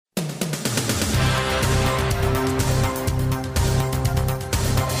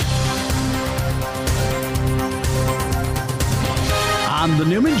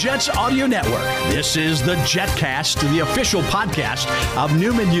Jets Audio Network. This is the JetCast, the official podcast of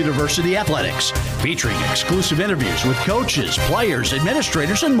Newman University Athletics, featuring exclusive interviews with coaches, players,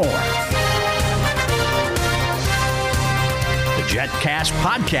 administrators, and more. The JetCast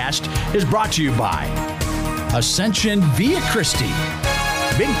podcast is brought to you by Ascension Via Christi,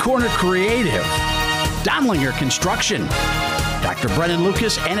 Big Corner Creative, Donlinger Construction, Dr. Brennan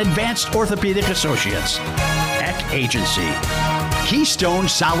Lucas and Advanced Orthopedic Associates, Eck Agency, Keystone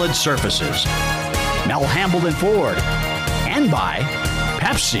Solid Surfaces, Mel Hambledon Ford, and by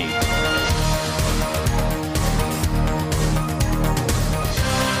Pepsi.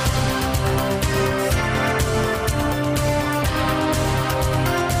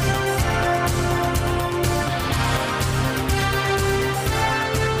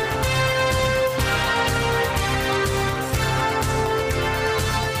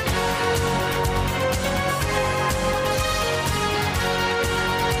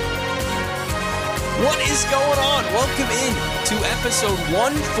 What is going on? Welcome in to episode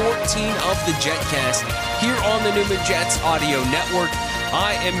 114 of the JetCast here on the Newman Jets Audio Network.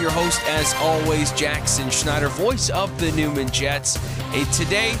 I am your host, as always, Jackson Schneider, voice of the Newman Jets. And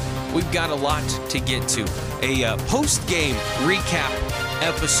today, we've got a lot to get to. A post-game recap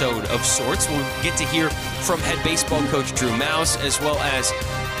episode of sorts. We'll get to hear from head baseball coach Drew Mouse, as well as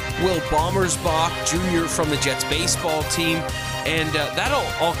Will Bomersbach, Jr. from the Jets baseball team. And that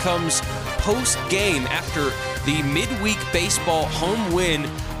all comes post-game after the midweek baseball home win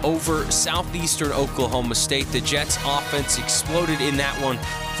over Southeastern Oklahoma State. The Jets offense exploded in that one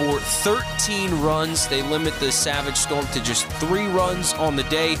for 13 runs. They limit the Savage Storm to just 3 runs on the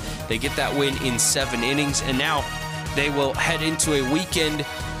day. They get that win in 7 innings, and now they will head into a weekend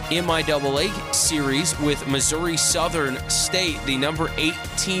MIAA series with Missouri Southern State, the number 8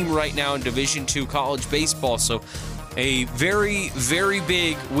 team right now in Division II college baseball. So a very, very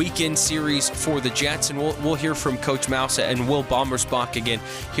big weekend series for the Jets, and we'll hear from Coach Mouse and Will Bomersbach again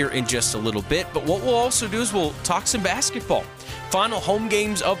here in just a little bit. But what we'll also do is we'll talk some basketball. Final home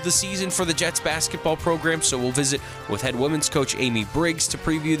games of the season for the Jets basketball program, so we'll visit with head women's coach Amy Briggs to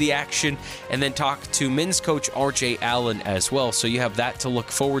preview the action, and then talk to men's coach RJ Allen as well. So you have that to look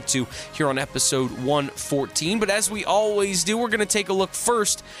forward to here on episode 114. But as we always do, we're going to take a look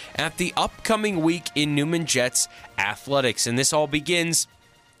first at the upcoming week in Newman Jets athletics, and this all begins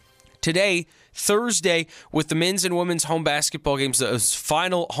today, Thursday, with the men's and women's home basketball games, those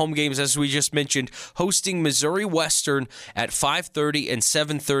final home games, as we just mentioned, hosting Missouri Western at 5:30 and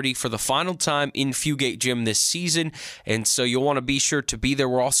 7:30 for the final time in Fugate Gym this season, and so you'll want to be sure to be there.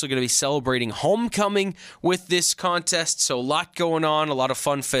 We're also going to be celebrating homecoming with this contest, so a lot going on, a lot of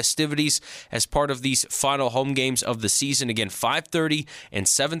fun festivities as part of these final home games of the season. Again, 5:30 and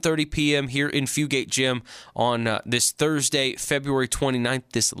 7:30 p.m. here in Fugate Gym on this Thursday, February 29th,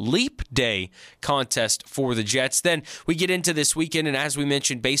 this Leap Day contest for the Jets. Then we get into this weekend, and as we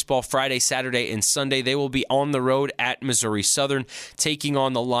mentioned, baseball Friday, Saturday, and Sunday. They will be on the road at Missouri Southern, taking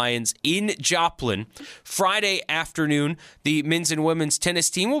on the Lions in Joplin. Friday afternoon, the men's and women's tennis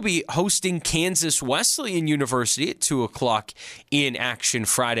team will be hosting Kansas Wesleyan University at 2 o'clock in action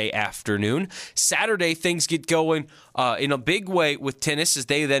Friday afternoon. Saturday, things get going in a big way with tennis as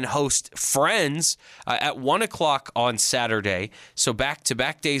they then host Friends at 1 o'clock on Saturday. So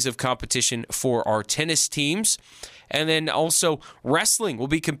back-to-back days of competition for our tennis teams. And then also wrestling will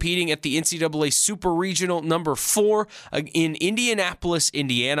be competing at the NCAA Super Regional number 4 in Indianapolis,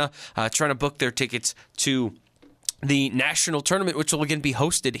 Indiana, trying to book their tickets to the national tournament, which will again be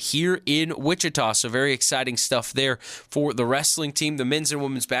hosted here in Wichita. So very exciting stuff there for the wrestling team. The men's and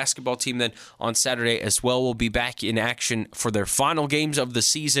women's basketball team then on Saturday as well will be back in action for their final games of the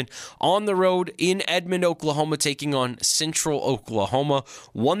season on the road in Edmond, Oklahoma, taking on Central Oklahoma,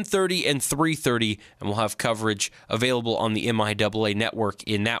 1:30 and 3:30, and we'll have coverage available on the MIAA network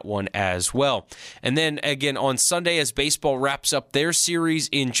in that one as well. And then again on Sunday, as baseball wraps up their series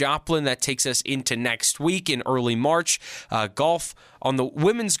in Joplin, that takes us into next week in early March. Golf, on the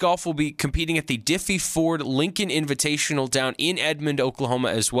women's golf, will be competing at the Diffie Ford Lincoln Invitational down in Edmond, Oklahoma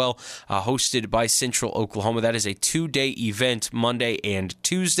as well, hosted by Central Oklahoma. That is a 2-day event, Monday and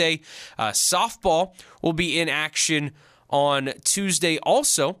Tuesday. Softball will be in action on Tuesday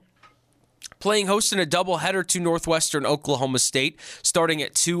also, playing host in a doubleheader to Northwestern Oklahoma State, starting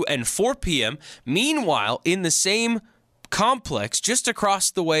at 2 and 4 p.m. Meanwhile, in the same complex just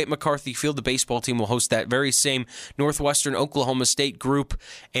across the way at McCarthy Field, the baseball team will host that very same Northwestern Oklahoma State group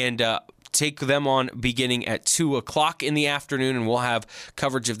and take them on beginning at 2 o'clock in the afternoon, and we'll have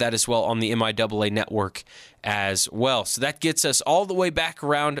coverage of that as well on the MIAA network as well. So that gets us all the way back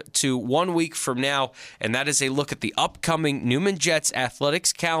around to 1 week from now, and that is a look at the upcoming Newman Jets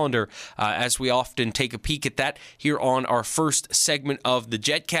athletics calendar, as we often take a peek at that here on our first segment of the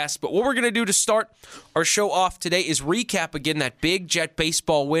JetCast. But what we're going to do to start our show off today is recap again that big Jet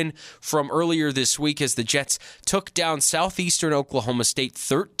baseball win from earlier this week as the Jets took down Southeastern Oklahoma State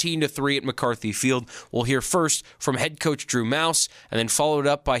 13-3 at McCarthy Field. We'll hear first from head coach Drew Mouse, and then followed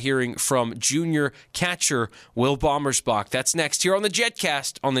up by hearing from junior catcher Will Bomersbach. That's next here on the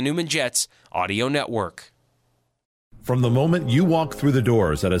JetCast on the Newman Jets Audio Network. From the moment you walk through the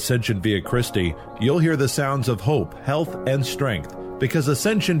doors at Ascension Via Christi, you'll hear the sounds of hope, health, and strength. Because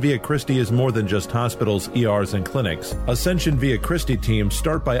Ascension Via Christi is more than just hospitals, ERs, and clinics. Ascension Via Christi teams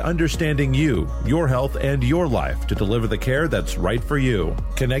start by understanding you, your health, and your life to deliver the care that's right for you.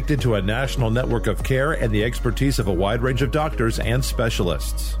 Connected to a national network of care and the expertise of a wide range of doctors and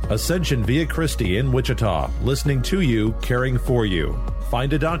specialists. Ascension Via Christi in Wichita, listening to you, caring for you.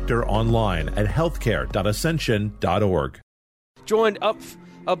 Find a doctor online at healthcare.ascension.org. Joined up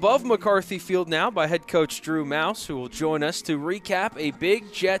above McCarthy Field now by head coach Drew Mouse, who will join us to recap a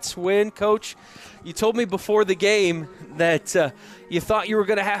big Jets win. Coach, you told me before the game that you thought you were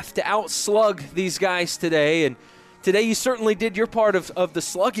going to have to outslug these guys today, and today you certainly did your part of the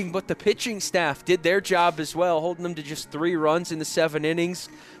slugging, but the pitching staff did their job as well, holding them to just 3 runs in the 7 innings.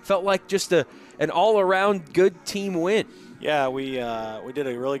 Felt like just an all-around good team win. Yeah, we did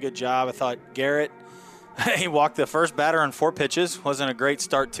a really good job. I thought Garrett, he walked the first batter on 4 pitches. Wasn't a great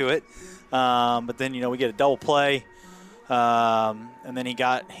start to it. But then, we get a double play. And then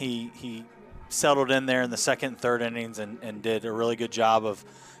he settled in there in the second and third innings and did a really good job of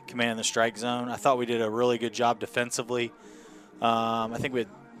commanding the strike zone. I thought we did a really good job defensively. I think we had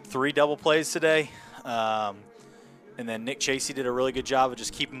 3 double plays today. And then Nick Chasey did a really good job of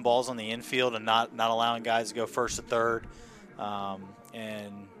just keeping balls on the infield and not allowing guys to go first to third.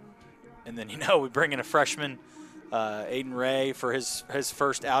 And then, we bring in a freshman, Aiden Ray, for his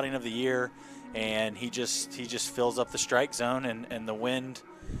first outing of the year, and he just fills up the strike zone, and the wind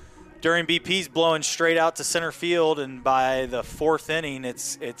during BP's blowing straight out to center field, and by the 4th inning,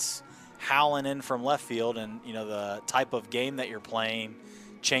 it's howling in from left field, and the type of game that you're playing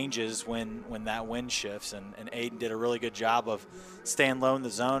changes when that wind shifts, and Aiden did a really good job of staying low in the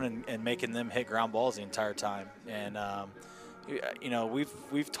zone and making them hit ground balls the entire time. And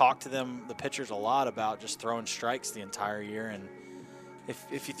we've talked to them, the pitchers, a lot about just throwing strikes the entire year, and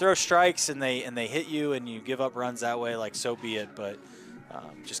if you throw strikes and they hit you and you give up runs that way, like, so be it. But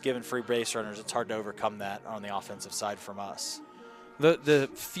just giving free base runners, it's hard to overcome that on the offensive side from us. The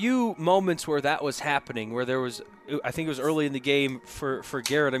few moments where that was happening, where there was, I think it was early in the game for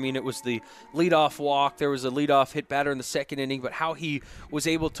Garrett. I mean, it was the leadoff walk. There was a leadoff hit batter in the second inning, but how he was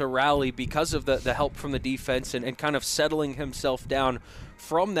able to rally because of the help from the defense and kind of settling himself down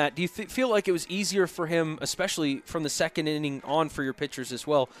from that. Do you feel like it was easier for him, especially from the second inning on for your pitchers as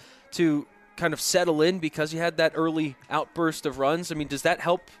well, to kind of settle in because you had that early outburst of runs? I mean, does that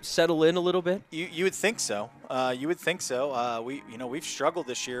help settle in a little bit? You would think so. You would think so. We've struggled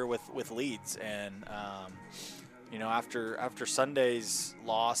this year with leads, and after Sunday's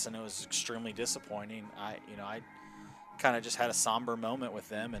loss, and it was extremely disappointing. I kind of just had a somber moment with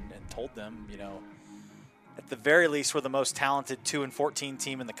them and told them, at the very least, we're the most talented 2-14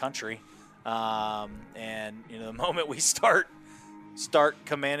 team in the country, and the moment we start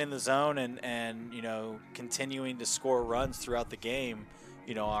commanding the zone and continuing to score runs throughout the game,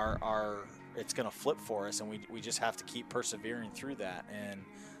 our it's going to flip for us, and we just have to keep persevering through that. And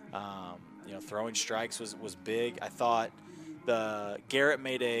throwing strikes was big. I thought Garrett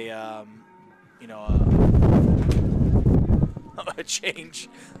made a change.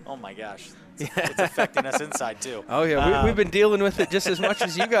 Oh my gosh, it's affecting us inside too. Oh yeah, we've been dealing with it just as much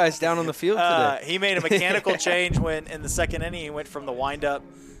as you guys down on the field today. He made a mechanical change when in the second inning he went from the windup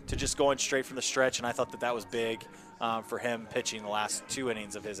to just going straight from the stretch, and I thought that was big for him pitching the last 2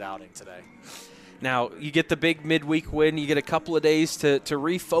 innings of his outing today. Now, you get the big midweek win. You get a couple of days to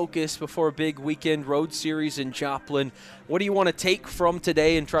refocus before a big weekend road series in Joplin. What do you want to take from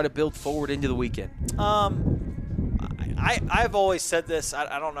today and try to build forward into the weekend? I've always said this.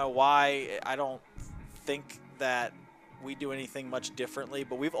 I don't know why. I don't think that we do anything much differently,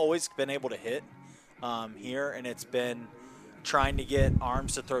 but we've always been able to hit here, and it's been trying to get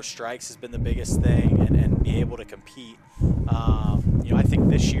arms to throw strikes has been the biggest thing, and be able to compete. I think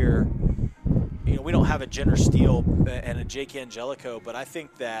this year, we don't have a Jenner Steele and a Jake Angelico, but I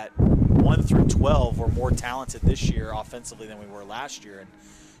think that 1 through 12 were more talented this year offensively than we were last year. And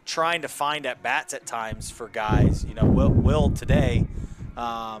trying to find at-bats at times for guys. You know, Will today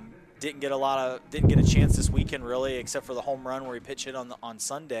didn't get a chance this weekend really, except for the home run where he pitched it on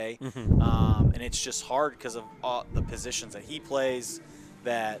Sunday. And it's just hard because of the positions that he plays,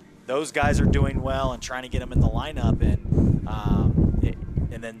 that those guys are doing well and trying to get them in the lineup, and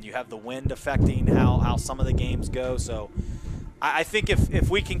then you have the wind affecting how some of the games go. So I think if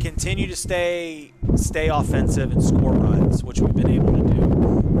we can continue to stay offensive and score runs, which we've been able to do,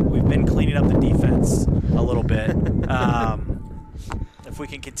 we've been cleaning up the defense a little bit. If we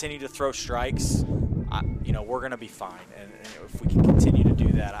can continue to throw strikes, we're going to be fine. And if we can continue to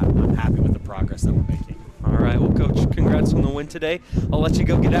do that, I'm happy with the progress that we're making. All right, well, Coach, congrats on the win today. I'll let you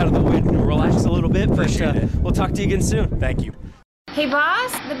go get out of the wind and relax a little bit, but we'll talk to you again soon. Thank you. Hey,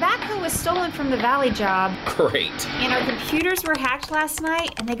 boss, the backhoe was stolen from the Valley job. Great. And our computers were hacked last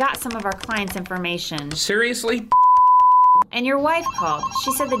night, and they got some of our clients' information. Seriously? And your wife called.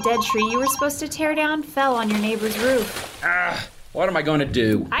 She said the dead tree you were supposed to tear down fell on your neighbor's roof. What am I going to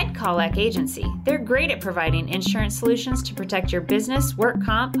do? I'd call Eck Agency. They're great at providing insurance solutions to protect your business, work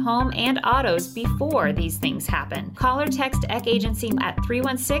comp, home, and autos before these things happen. Call or text Eck Agency at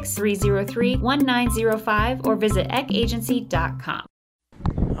 316-303-1905 or visit eckagency.com.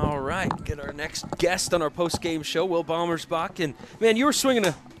 All right, get our next guest on our post-game show, Will Bomersbach. And, man, you were swinging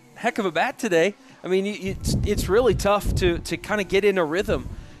a heck of a bat today. I mean, it's really tough to kind of get in a rhythm.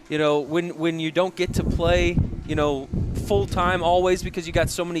 You know, when you don't get to play, full-time always because you got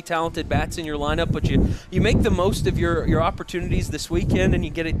so many talented bats in your lineup, but you make the most of your opportunities this weekend and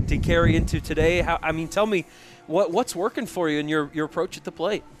you get it to carry into today. Tell me what's working for you in your approach at the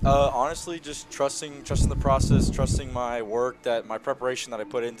plate? Honestly, just trusting the process, trusting my work, my preparation that I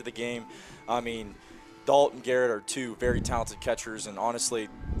put into the game. I mean, Dalt and Garrett are two very talented catchers and honestly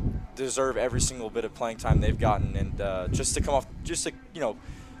deserve every single bit of playing time they've gotten. And just to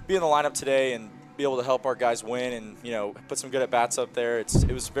be in the lineup today and be able to help our guys win and put some good at bats up there,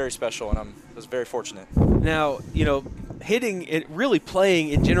 it was very special, and I was very fortunate. Now, hitting it, really playing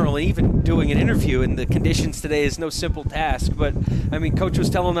in general, and even doing an interview in the conditions today is no simple task. But I mean, Coach was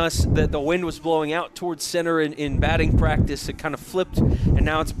telling us that the wind was blowing out towards center in batting practice. It kind of flipped, and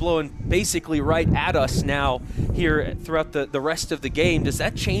now it's blowing basically right at us now here throughout the rest of the game. Does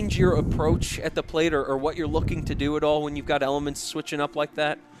that change your approach at the plate or what you're looking to do at all when you've got elements switching up like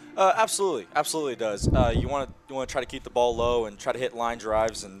that? Absolutely it does. You want to try to keep the ball low and try to hit line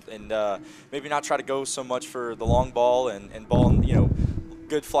drives and maybe not try to go so much for the long ball and ball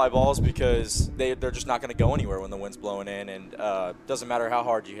good fly balls because they're just not going to go anywhere when the wind's blowing in, and doesn't matter how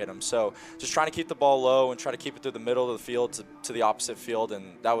hard you hit them. So just trying to keep the ball low and try to keep it through the middle of the field to the opposite field,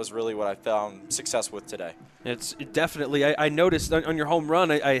 and that was really what I found success with today. It's definitely, I noticed on your home run,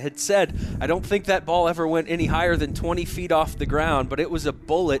 I had said, I don't think that ball ever went any higher than 20 feet off the ground, but it was a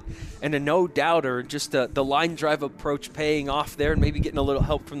bullet and a no-doubter, just the line drive approach paying off there and maybe getting a little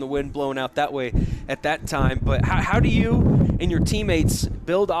help from the wind blowing out that way at that time. But how do you and your teammates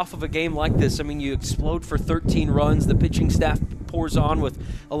build off of a game like this? I mean, you explode for 13 runs. The pitching staff pours on with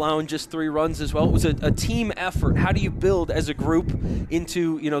allowing just 3 runs as well. It was a team effort. How do you build as a group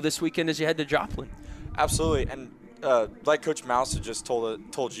into this weekend as you head to Joplin? Absolutely, and like Coach Mouse had just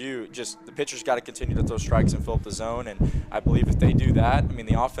told you, just the pitchers got to continue to throw strikes and fill up the zone, and I believe if they do that, I mean,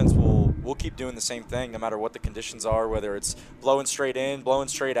 the offense will keep doing the same thing no matter what the conditions are, whether it's blowing straight in, blowing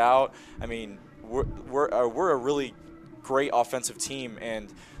straight out. I mean, we're a really great offensive team,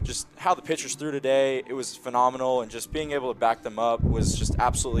 and just how the pitchers threw today, it was phenomenal, and just being able to back them up was just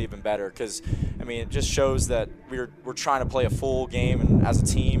absolutely even better because, I mean, it just shows that we're trying to play a full game and as a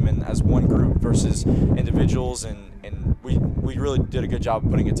team and as one group versus individuals, and we really did a good job of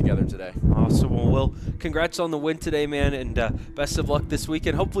putting it together today. Awesome. Well, Will, congrats on the win today, man, and best of luck this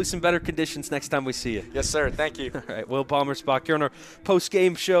weekend. Hopefully some better conditions next time we see you. Yes, sir. Thank you. All right, Will Bomersbach here on our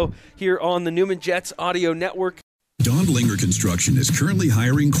post-game show here on the Newman Jets Audio Network. Don Linger Construction is currently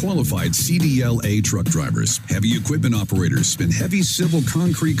hiring qualified CDLA truck drivers, heavy equipment operators, and heavy civil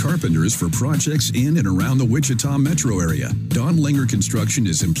concrete carpenters for projects in and around the Wichita metro area. Don Linger Construction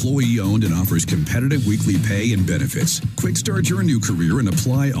is employee-owned and offers competitive weekly pay and benefits. Quick start your new career and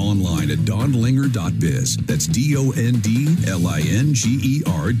apply online at donlinger.biz. That's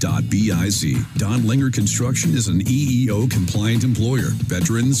DONDLINGER.biz. Don Linger Construction is an EEO-compliant employer.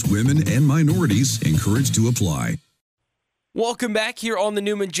 Veterans, women, and minorities encouraged to apply. Welcome back here on the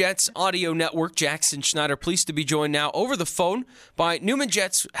Newman Jets Audio Network. Jackson Schneider, pleased to be joined now over the phone by Newman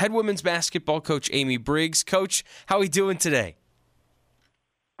Jets head women's basketball coach Amy Briggs. Coach, how are we doing today?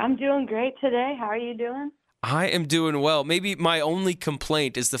 I'm doing great today. How are you doing? I am doing well. Maybe my only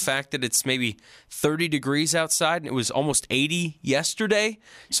complaint is the fact that it's maybe 30 degrees outside, and it was almost 80 yesterday.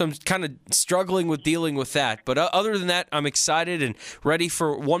 So I'm kind of struggling with dealing with that. But other than that, I'm excited and ready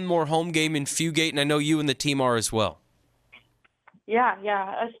for one more home game in Fugate, and I know you and the team are as well. Yeah,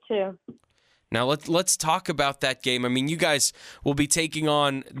 us too. Now let's talk about that game. I mean, you guys will be taking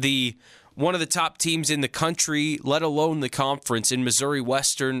on one of the top teams in the country, let alone the conference, in Missouri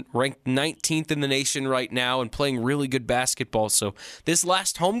Western, ranked 19th in the nation right now and playing really good basketball. So this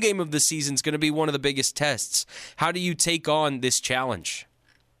last home game of the season is going to be one of the biggest tests. How do you take on this challenge?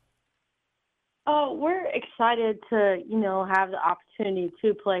 Oh, we're excited to, have the opportunity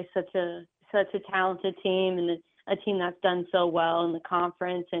to play such a talented team and a team that's done so well in the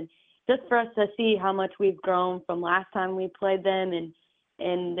conference, and just for us to see how much we've grown from last time we played them, and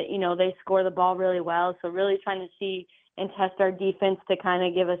they score the ball really well. So really trying to see and test our defense to kind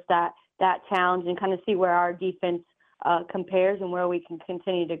of give us that challenge and kind of see where our defense compares and where we can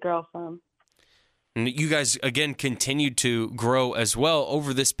continue to grow from. And you guys, again, continued to grow as well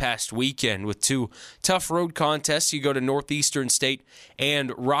over this past weekend with two tough road contests. You go to Northeastern State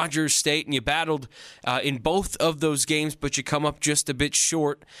and Rogers State, and you battled in both of those games, but you come up just a bit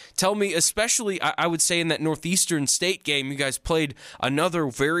short. Tell me, especially, I would say in that Northeastern State game, you guys played another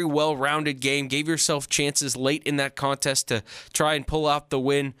very well-rounded game, gave yourself chances late in that contest to try and pull out the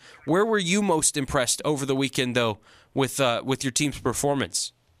win. Where were you most impressed over the weekend, though, with your team's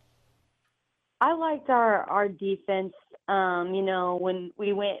performance? I liked our defense. When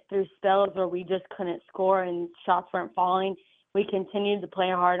we went through spells where we just couldn't score and shots weren't falling, we continued to play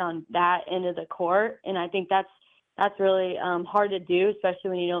hard on that end of the court, and I think that's really hard to do,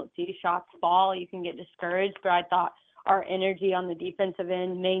 especially when you don't see shots fall. You can get discouraged, but I thought our energy on the defensive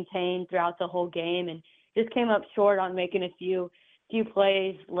end maintained throughout the whole game, and just came up short on making a few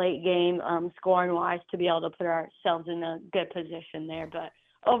plays late game, scoring wise, to be able to put ourselves in a good position there, but.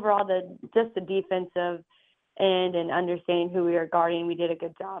 Overall, just the defensive end and understanding who we are guarding, we did a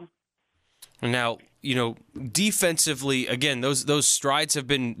good job. Now, defensively, again, those strides have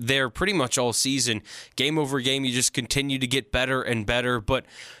been there pretty much all season. Game over game, you just continue to get better and better. But,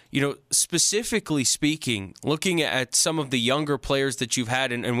 specifically speaking, looking at some of the younger players that you've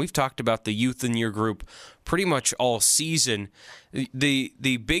had, and we've talked about the youth in your group pretty much all season,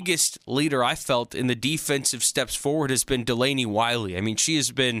 the biggest leader I felt in the defensive steps forward has been Delaney Wiley. I mean, she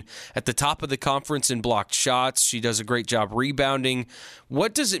has been at the top of the conference in blocked shots. She does a great job rebounding.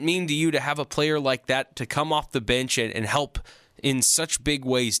 What does it mean to you to have a player like that to come off the bench and help in such big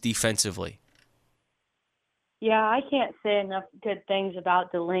ways defensively? Yeah, I can't say enough good things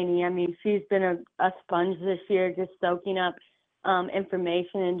about Delaney. I mean, she's been a sponge this year, just soaking up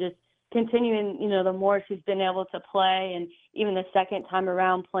information and just continuing, the more she's been able to play, and even the second time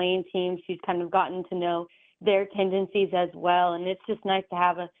around playing teams, she's kind of gotten to know their tendencies as well. And it's just nice to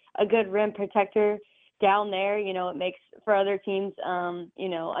have a good rim protector down there. It makes for other teams,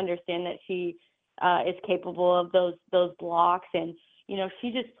 understand that she is capable of those blocks. And,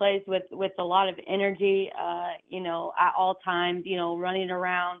 she just plays with a lot of energy, at all times, running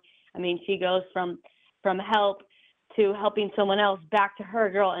around. I mean, she goes from help to helping someone else back to her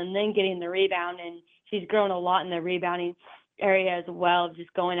girl and then getting the rebound. And she's grown a lot in the rebounding area as well,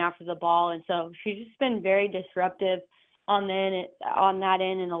 just going after the ball. And so she's just been very disruptive on that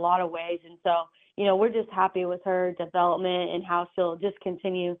end in a lot of ways. And so, we're just happy with her development and how she'll just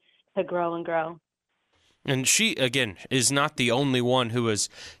continue to grow and grow. And she, again, is not the only one who has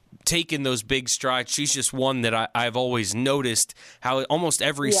taken those big strides. She's just one that I've always noticed how almost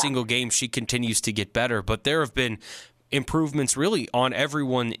every single game she continues to get better. But there have been improvements really on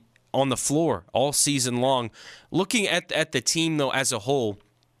everyone on the floor all season long. Looking at the team, though, as a whole,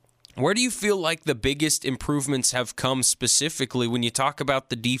 where do you feel like the biggest improvements have come specifically when you talk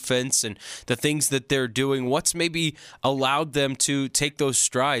about the defense and the things that they're doing? What's maybe allowed them to take those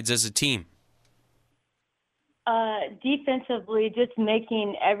strides as a team? Defensively, just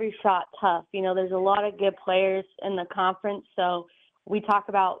making every shot tough. There's a lot of good players in the conference, so we talk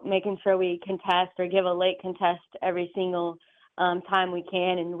about making sure we contest or give a late contest every single time we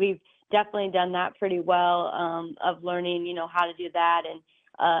can, and we've definitely done that pretty well, of learning, how to do that,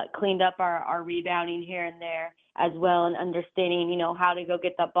 and cleaned up our rebounding here and there as well, and understanding, how to go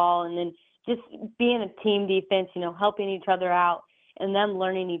get that ball, and then just being a team defense, helping each other out, and them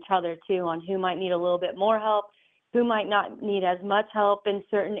learning each other too on who might need a little bit more help, who might not need as much help in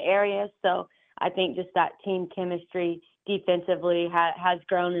certain areas. So I think just that team chemistry defensively has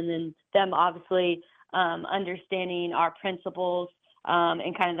grown, and then them obviously understanding our principles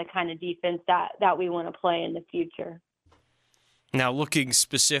and kind of the kind of defense that we want to play in the future. Now, looking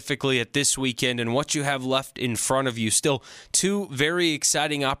specifically at this weekend and what you have left in front of you, still two very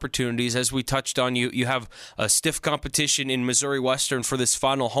exciting opportunities. As we touched on, you have a stiff competition in Missouri Western for this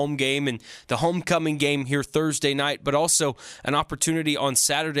final home game and the homecoming game here Thursday night, but also an opportunity on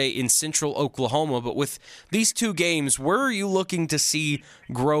Saturday in Central Oklahoma. But with these two games, where are you looking to see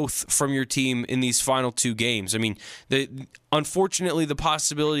growth from your team in these final two games? I mean, unfortunately, the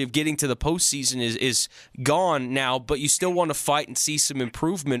possibility of getting to the postseason is gone now, but you still want to fight and see some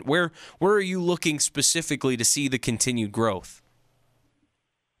improvement. Where are you looking specifically to see the continued growth?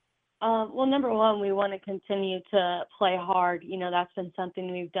 Well, number one, we want to continue to play hard. That's been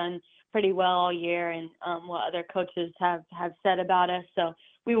something we've done pretty well all year, and what other coaches have said about us. So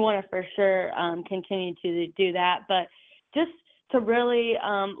we want to for sure continue to do that. But just to really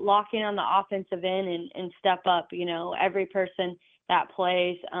lock in on the offensive end and step up. Every person that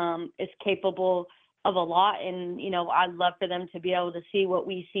plays is capable of a lot, and I'd love for them to be able to see what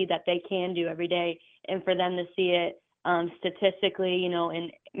we see that they can do every day, and for them to see it statistically,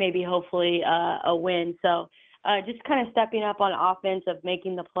 and maybe hopefully a win. So just kind of stepping up on offense, of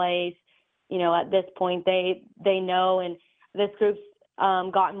making the plays. At this point they know, and this group's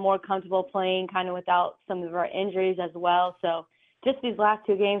gotten more comfortable playing kind of without some of our injuries as well. So just these last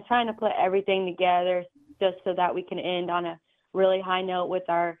two games, trying to put everything together just so that we can end on a really high note with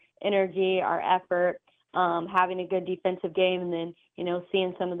our energy, our effort, having a good defensive game, and then,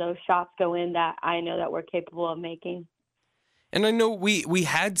 seeing some of those shots go in that I know that we're capable of making. And I know we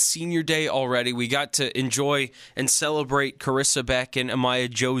had senior day already. We got to enjoy and celebrate Carissa Beck and Amaya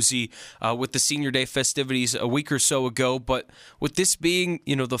Josie with the senior day festivities a week or so ago. But with this being,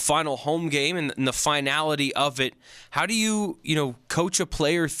 the final home game and the finality of it, how do you, coach a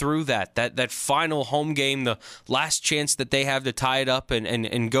player through that final home game, the last chance that they have to tie it up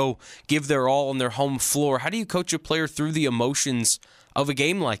and go give their all on their home floor? How do you coach a player through the emotions of a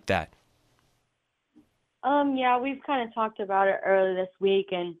game like that? Yeah, we've kind of talked about it earlier this week,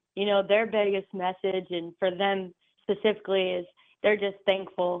 and, their biggest message, and for them specifically, is they're just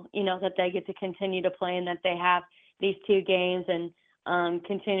thankful, that they get to continue to play and that they have these two games, and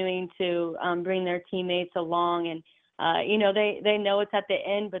continuing to bring their teammates along. And, they know it's at the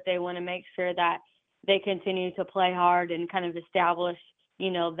end, but they want to make sure that they continue to play hard and kind of establish,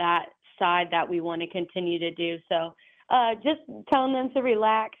 that side that we want to continue to do. So just telling them to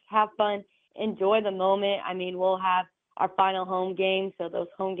relax, have fun, enjoy the moment. I mean, we'll have our final home game, so those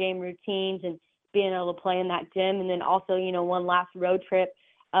home game routines and being able to play in that gym, and then also, one last road trip.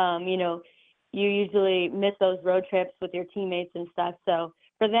 You usually miss those road trips with your teammates and stuff. So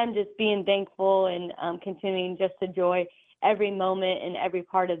for them, just being thankful and continuing just to enjoy every moment and every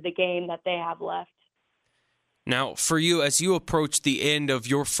part of the game that they have left. Now, for you, as you approach the end of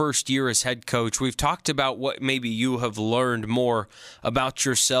your first year as head coach, we've talked about what maybe you have learned more about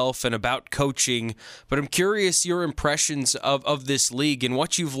yourself and about coaching, but I'm curious your impressions of this league and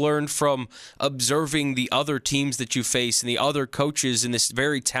what you've learned from observing the other teams that you face and the other coaches in this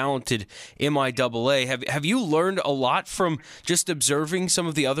very talented MIAA. Have you learned a lot from just observing some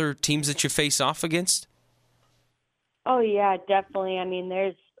of the other teams that you face off against? Oh, yeah, definitely. I mean,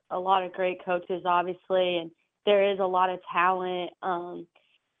 there's a lot of great coaches, obviously, and there is a lot of talent. And,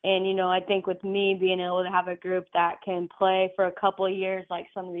 I think with me being able to have a group that can play for a couple of years like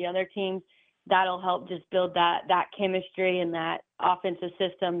some of the other teams, that'll help just build that chemistry and that offensive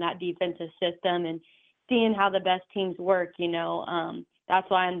system, that defensive system, and seeing how the best teams work, That's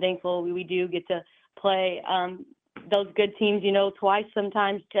why I'm thankful we do get to play those good teams, twice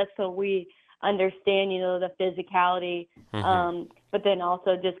sometimes, just so we understand, the physicality, but then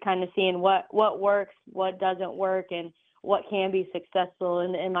also just kind of seeing what works, what doesn't work, and what can be successful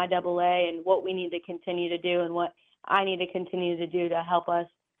in the MIAA, and what we need to continue to do and what I need to continue to do to help us,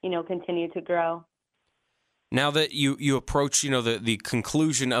 continue to grow. Now that you approach, the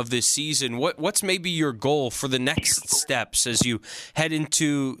conclusion of this season, what's maybe your goal for the next steps as you head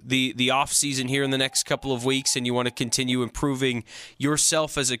into the off season here in the next couple of weeks, and you want to continue improving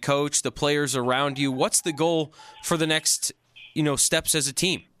yourself as a coach, the players around you? What's the goal for the next, steps as a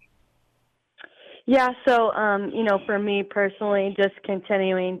team? Yeah, so for me personally, just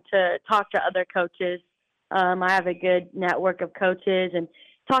continuing to talk to other coaches. I have a good network of coaches, and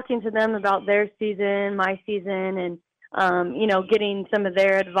talking to them about their season, my season, and, getting some of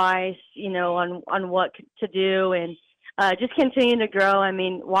their advice, on what to do, and just continuing to grow. I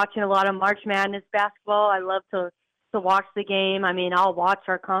mean, watching a lot of March Madness basketball. I love to watch the game. I mean, I'll watch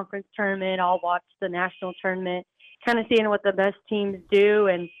our conference tournament. I'll watch the national tournament, kind of seeing what the best teams do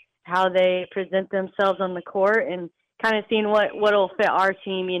and how they present themselves on the court, and kind of seeing what will fit our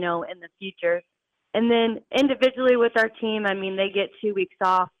team, in the future. And then individually with our team, I mean, they get 2 weeks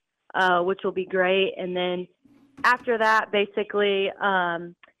off, which will be great. And then after that, basically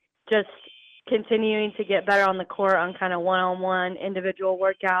just continuing to get better on the court on kind of one-on-one individual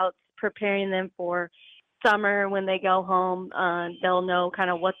workouts, preparing them for summer when they go home. They'll know kind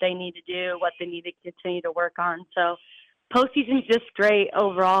of what they need to do, what they need to continue to work on. So postseason's just great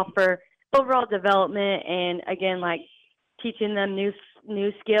overall for overall development, and again, like teaching them new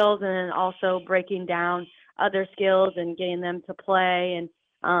skills, and then also breaking down other skills and getting them to play.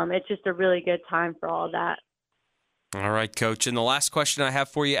 And it's just a really good time for all of that. All right, Coach. And the last question I have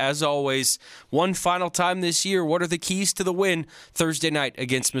for you, as always, one final time this year, what are the keys to the win Thursday night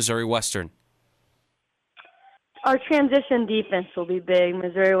against Missouri Western? Our transition defense will be big.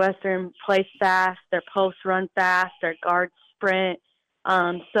 Missouri Western plays fast. Their posts run fast. Their guards sprint.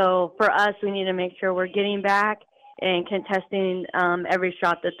 So for us, we need to make sure we're getting back and contesting every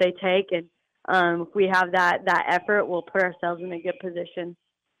shot that they take. And if we have that effort, we'll put ourselves in a good position.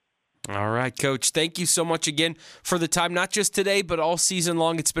 All right, Coach. Thank you so much again for the time, not just today, but all season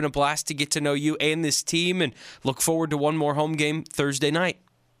long. It's been a blast to get to know you and this team, and look forward to one more home game Thursday night.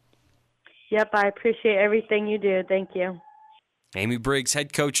 Yep, I appreciate everything you do. Thank you. Amy Briggs,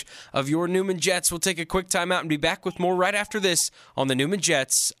 head coach of your Newman Jets. We'll take a quick timeout and be back with more right after this on the Newman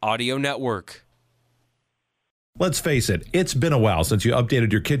Jets Audio Network. Let's face it, it's been a while since you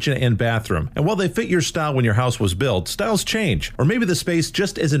updated your kitchen and bathroom. And while they fit your style when your house was built, styles change. Or maybe the space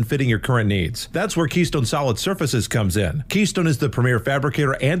just isn't fitting your current needs. That's where Keystone Solid Surfaces comes in. Keystone is the premier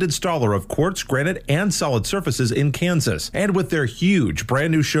fabricator and installer of quartz, granite, and solid surfaces in Kansas. And with their huge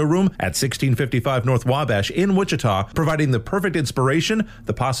brand new showroom at 1655 North Wabash in Wichita, providing the perfect inspiration,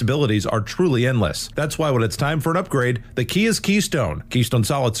 the possibilities are truly endless. That's why when it's time for an upgrade, the key is Keystone.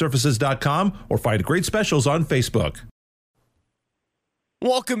 KeystoneSolidSurfaces.com or find great specials on Facebook.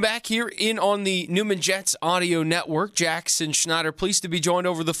 Welcome back here in on the Newman Jets Audio Network. Jackson Schneider, pleased to be joined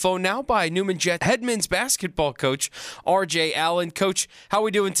over the phone now by Newman Jets head men's basketball coach, R.J. Allen. Coach, how are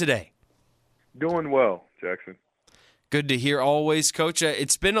we doing today? Doing well, Jackson. Good to hear always, Coach.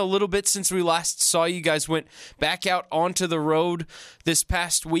 It's been a little bit since we last saw you guys. Went back out onto the road this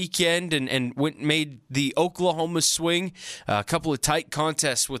past weekend and made the Oklahoma swing. A couple of tight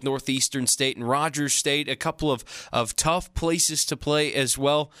contests with Northeastern State and Rogers State. A couple of tough places to play as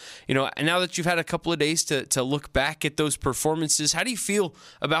well. You know, and now that you've had a couple of days to look back at those performances, how do you feel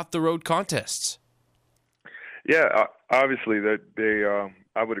about the road contests? Yeah, obviously that they.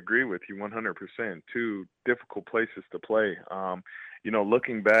 I would agree with you 100%. Two difficult places to play.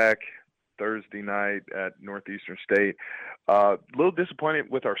 Looking back Thursday night at Northeastern State, a little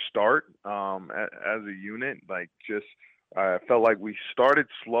disappointed with our start as a unit. I felt like we started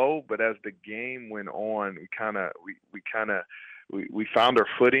slow, but as the game went on, we found our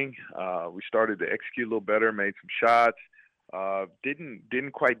footing. We started to execute a little better, made some shots.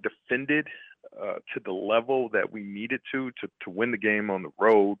 Didn't quite defend it to the level that we needed to win the game on the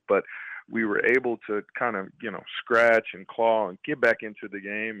road, but we were able to kind of, scratch and claw and get back into the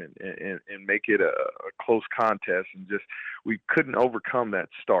game and make it a close contest. And just, we couldn't overcome that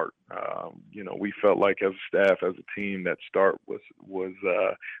start. We felt like as a staff, as a team, that start was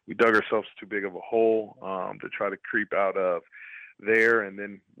we dug ourselves too big of a hole to try to creep out of there. And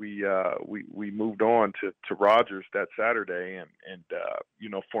then we moved on to Rogers that Saturday. And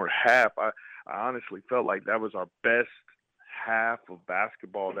for half, I honestly felt like that was our best half of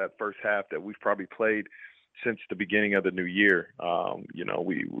basketball, that first half that we've probably played since the beginning of the new year.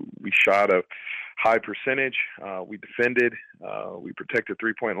 We shot a high percentage. We defended. We protected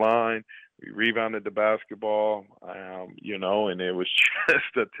three-point line. We rebounded the basketball, and it was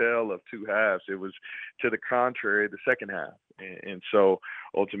just a tale of two halves. It was to the contrary the second half. And so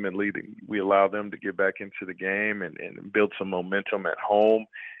ultimately we allowed them to get back into the game and build some momentum at home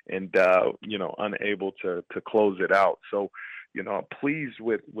and, unable to close it out. So, I'm pleased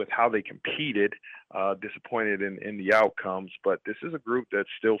with how they competed, disappointed in the outcomes, but this is a group that's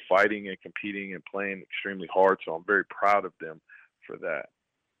still fighting and competing and playing extremely hard. So I'm very proud of them for that.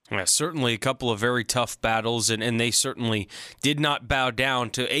 Yeah, certainly a couple of very tough battles, and they certainly did not bow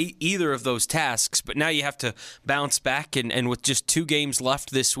down to either of those tasks. But now you have to bounce back, and with just 2 games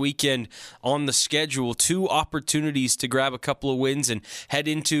left this weekend on the schedule, 2 opportunities to grab a couple of wins and head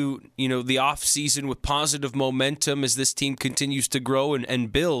into the off season with positive momentum as this team continues to grow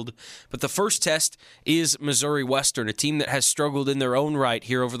and build. But the first test is Missouri Western, a team that has struggled in their own right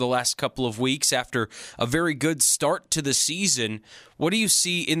here over the last couple of weeks after a very good start to the season. What do you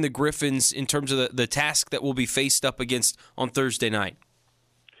see in the Griffins in terms of the task that will be faced up against on Thursday night?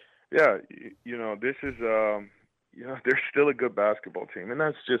 Yeah, this is they're still a good basketball team, and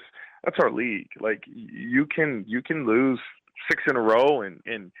that's our league. Like you can lose 6 in a row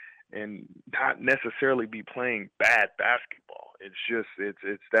and not necessarily be playing bad basketball.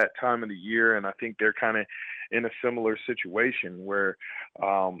 It's that time of the year, and I think they're kind of in a similar situation where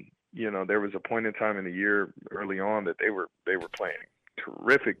there was a point in time in the year early on that they were playing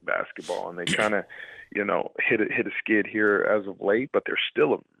terrific basketball, and they kind of hit a skid here as of late, but they're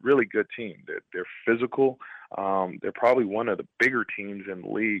still a really good team. They're physical. They're probably one of the bigger teams in the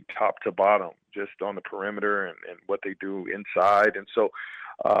league, top to bottom, just on the perimeter and what they do inside. And so,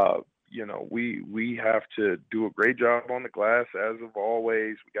 we have to do a great job on the glass as of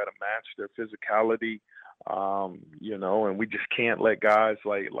always. We got to match their physicality, and we just can't let guys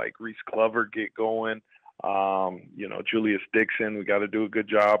like Reese Glover get going. Julius Dixon, we got to do a good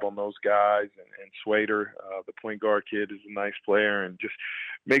job on those guys, and Swader, the point guard kid, is a nice player, and just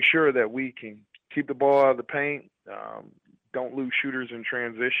make sure that we can keep the ball out of the paint, don't lose shooters in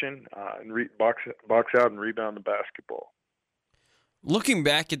transition, and box out and rebound the basketball. Looking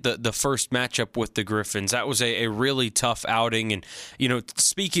back at the first matchup with the Griffins, that was a really tough outing. And,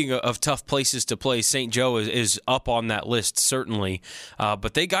 speaking of tough places to play, St. Joe is up on that list, certainly.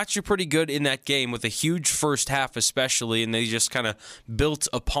 But they got you pretty good in that game with a huge first half especially, and they just kind of built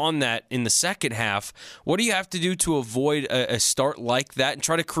upon that in the second half. What do you have to do to avoid a start like that and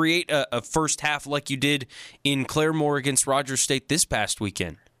try to create a first half like you did in Claremore against Rogers State this past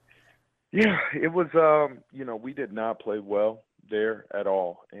weekend? Yeah, it was, we did not play well there at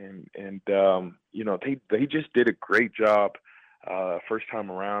all, and they just did a great job first time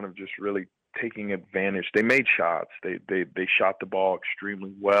around of just really taking advantage. They made shots. They shot the ball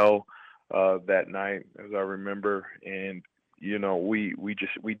extremely well that night, as I remember, and we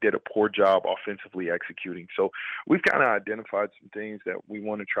did a poor job offensively executing. So we've kind of identified some things that we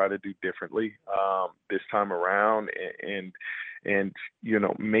want to try to do differently this time around, and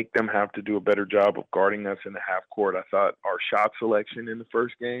make them have to do a better job of guarding us in the half court. I thought our shot selection in the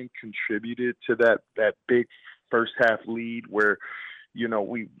first game contributed to that big first half lead where,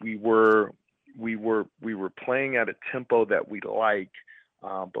 we were playing at a tempo that we like,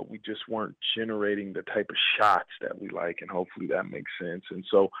 but we just weren't generating the type of shots that we like, and hopefully that makes sense. And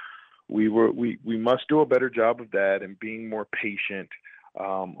so we must do a better job of that and being more patient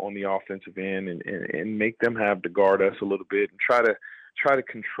on the offensive end, and make them have to guard us a little bit and try to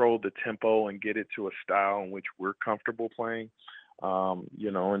control the tempo and get it to a style in which we're comfortable playing,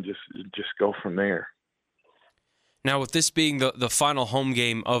 and just go from there. Now, with this being the final home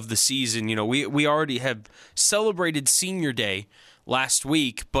game of the season, we already have celebrated Senior Day last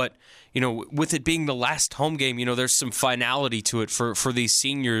week, but with it being the last home game, there's some finality to it for these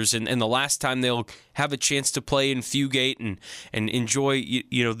seniors, and the last time they'll have a chance to play in Fugate and enjoy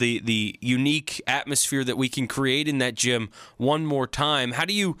the unique atmosphere that we can create in that gym one more time. How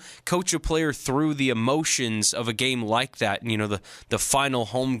do you coach a player through the emotions of a game like that, the final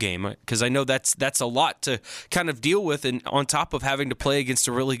home game? Because I know that's a lot to kind of deal with, and on top of having to play against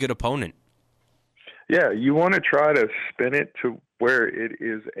a really good opponent. Yeah, you want to try to spin it to where it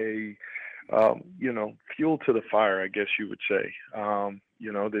is a, fuel to the fire, I guess you would say.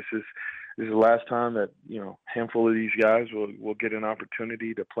 This is the last time that, a handful of these guys will get an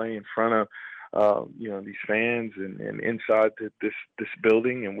opportunity to play in front of, these fans and inside this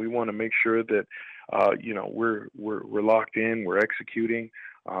building. And we want to make sure that, we're locked in, we're executing,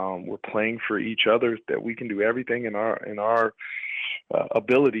 we're playing for each other, that we can do everything in our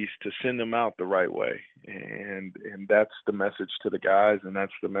abilities to send them out the right way, and that's the message to the guys, and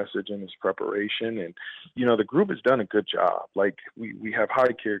that's the message in this preparation. And the group has done a good job. Like we have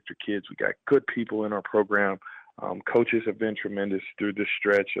high character kids, we got good people in our program. Coaches have been tremendous through this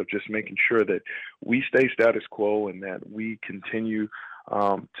stretch of just making sure that we stay status quo and that we continue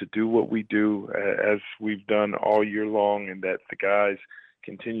to do what we do as we've done all year long, and that the guys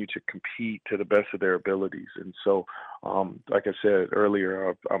continue to compete to the best of their abilities. And so, like I said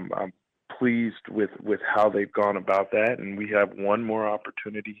earlier, I'm pleased with how they've gone about that, and we have one more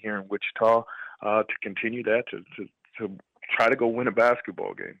opportunity here in Wichita to continue that, to try to go win a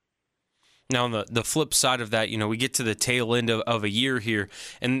basketball game. Now, on the flip side of that, we get to the tail end of a year here,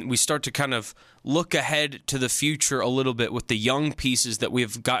 and we start to kind of look ahead to the future a little bit with the young pieces that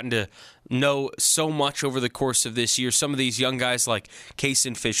we've gotten to know so much over the course of this year. Some of these young guys like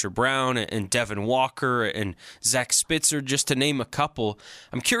Kason Fisher-Brown and Devin Walker and Zach Spitzer, just to name a couple.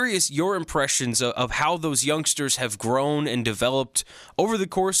 I'm curious your impressions of how those youngsters have grown and developed over the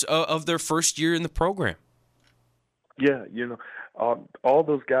course of their first year in the program. Yeah, all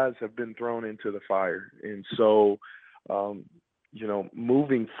those guys have been thrown into the fire, and so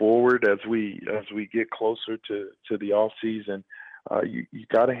moving forward as we get closer to the off season, you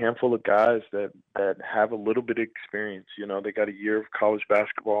got a handful of guys that have a little bit of experience. They got a year of college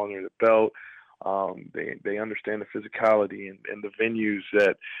basketball under the belt. They understand the physicality and the venues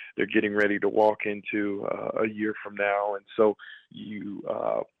that they're getting ready to walk into a year from now. And so you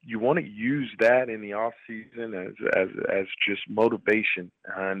want to use that in the off season as just motivation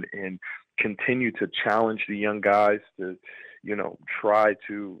and continue to challenge the young guys to, try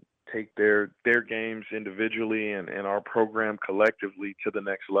to take their games individually and our program collectively to the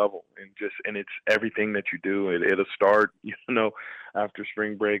next level. And it's everything that you do. It'll start, after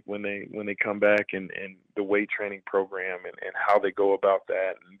spring break when they come back and the weight training program and how they go about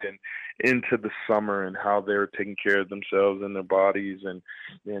that, and then into the summer and how they're taking care of themselves and their bodies and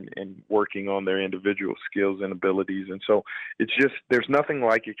working on their individual skills and abilities. And so it's just, there's nothing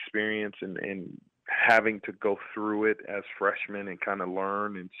like experience and having to go through it as freshmen and kind of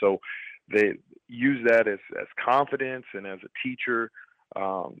learn. And so they use that as confidence and as a teacher,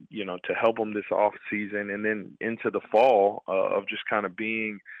 to help them this off season and then into the fall of just kind of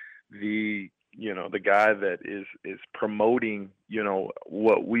being the guy that is promoting,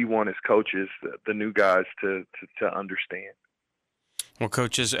 what we want as coaches, the new guys to understand. Well,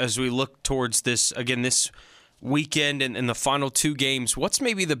 Coach, as we look towards this weekend and the final two games, what's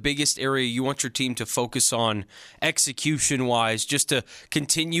maybe the biggest area you want your team to focus on execution-wise just to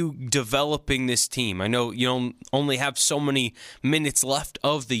continue developing this team? I know you don't only have so many minutes left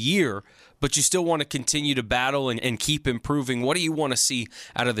of the year, but you still want to continue to battle and keep improving. What do you want to see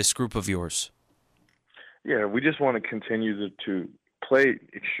out of this group of yours? Yeah, we just want to continue to play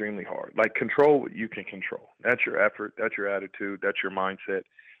extremely hard. Like, control what you can control. That's your effort. That's your attitude. That's your mindset.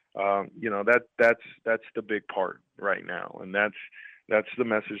 That's the big part right now, and that's the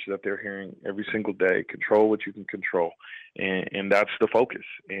message that they're hearing every single day. Control what you can control, and that's the focus.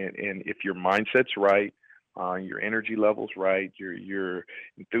 And if your mindset's right, your energy level's right, your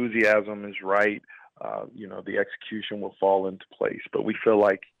enthusiasm is right, the execution will fall into place. But we feel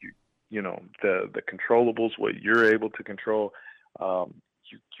like the controllables, what you're able to control,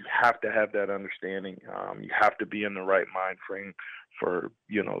 you have to have that understanding. You have to be in the right mind frame for,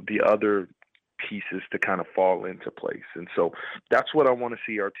 the other pieces to kind of fall into place. And so that's what I want to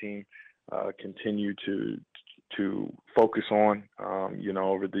see our team continue to focus on,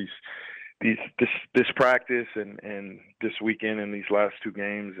 over this practice and this weekend and these last two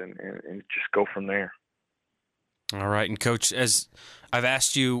games and just go from there. All right. And Coach, as I've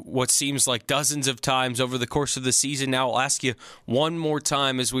asked you what seems like dozens of times over the course of the season, now I'll ask you one more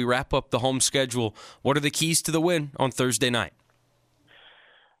time as we wrap up the home schedule. What are the keys to the win on Thursday night?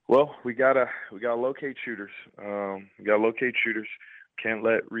 Well, we gotta locate shooters. Can't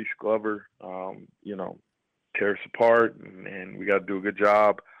let Reese Glover, tear us apart, and we got to do a good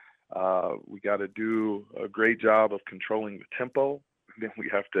job. We got to do a great job of controlling the tempo. Then we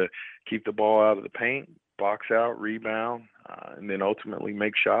have to keep the ball out of the paint, box out, rebound, and then ultimately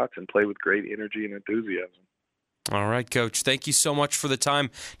make shots and play with great energy and enthusiasm. All right, Coach. Thank you so much for the time,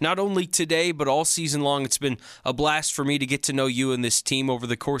 not only today, but all season long. It's been a blast for me to get to know you and this team over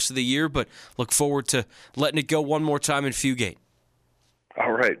the course of the year, but look forward to letting it go one more time in Fugate.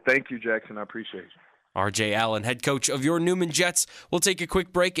 All right. Thank you, Jackson. I appreciate you. R.J. Allen, head coach of your Newman Jets. We'll take a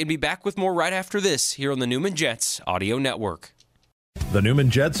quick break and be back with more right after this here on the Newman Jets Audio Network. The Newman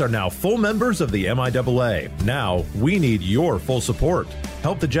Jets are now full members of the MIAA. Now, we need your full support.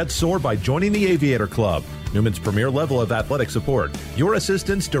 Help the Jets soar by joining the Aviator Club, Newman's premier level of athletic support. Your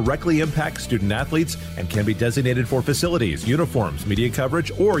assistance directly impacts student athletes and can be designated for facilities, uniforms, media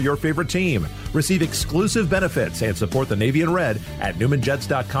coverage, or your favorite team. Receive exclusive benefits and support the Navy and Red at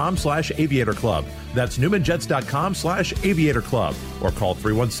newmanjets.com/aviator club. That's newmanjets.com/aviator club, or call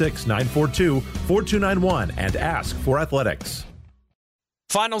 316-942-4291 and ask for athletics.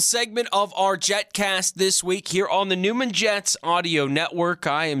 Final segment of our JetCast this week here on the Newman Jets Audio Network.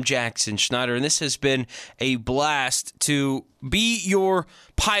 I am Jackson Schneider, and this has been a blast to be your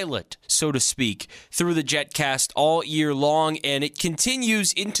pilot, so to speak, through the JetCast all year long, and it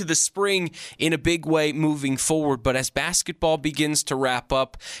continues into the spring in a big way moving forward. But as basketball begins to wrap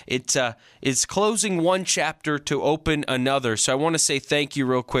up, it is closing one chapter to open another. So I want to say thank you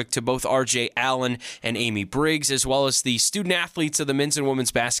real quick to both R.J. Allen and Amy Briggs, as well as the student athletes of the men's and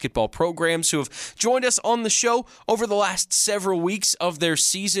women's basketball programs who have joined us on the show over the last several weeks of their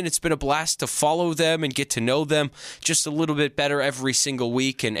season. It's been a blast to follow them and get to know them just a little bit bit better every single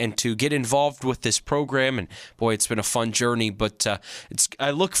week and to get involved with this program. And boy, it's been a fun journey. But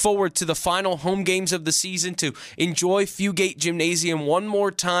I look forward to the final home games of the season, to enjoy Fugate Gymnasium one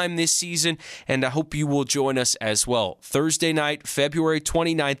more time this season. And I hope you will join us as well. Thursday night, February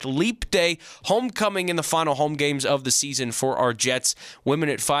 29th, Leap Day, homecoming in the final home games of the season for our Jets. Women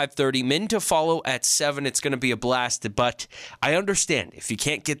at 5:30, men to follow at 7. It's going to be a blast. But I understand if you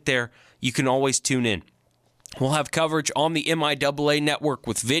can't get there, you can always tune in. We'll have coverage on the MIAA network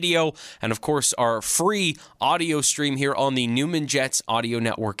with video and, of course, our free audio stream here on the Newman Jets audio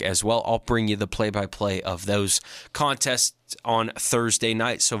network as well. I'll bring you the play-by-play of those contests on Thursday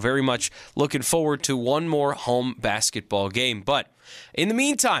night. So very much looking forward to one more home basketball game. But in the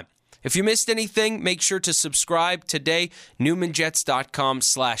meantime, if you missed anything, make sure to subscribe today.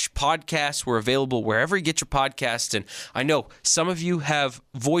 NewmanJets.com/podcast. We're available wherever you get your podcasts. And I know some of you have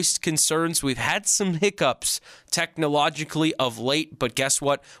voiced concerns. We've had some hiccups technologically of late, but guess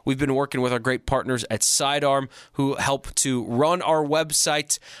what? We've been working with our great partners at Sidearm who help to run our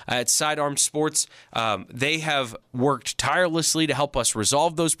website at Sidearm Sports. They have worked tirelessly to help us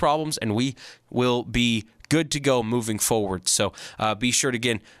resolve those problems, and we will be good to go moving forward. So be sure to,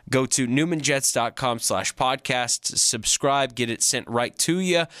 again, go to newmanjets.com/podcast, subscribe, get it sent right to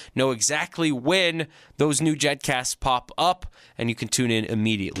you, know exactly when those new JetCasts pop up, and you can tune in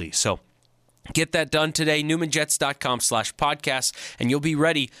immediately. So get that done today, newmanjets.com/podcast, and you'll be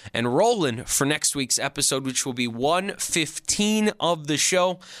ready and rolling for next week's episode, which will be 115 of the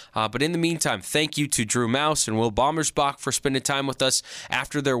show. But in the meantime, thank you to Drew Mouse and Will Bomersbach for spending time with us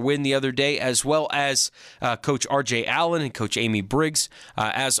after their win the other day, as well as Coach R.J. Allen and Coach Amy Briggs.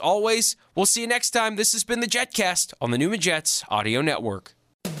 As always, we'll see you next time. This has been the JetCast on the Newman Jets Audio Network.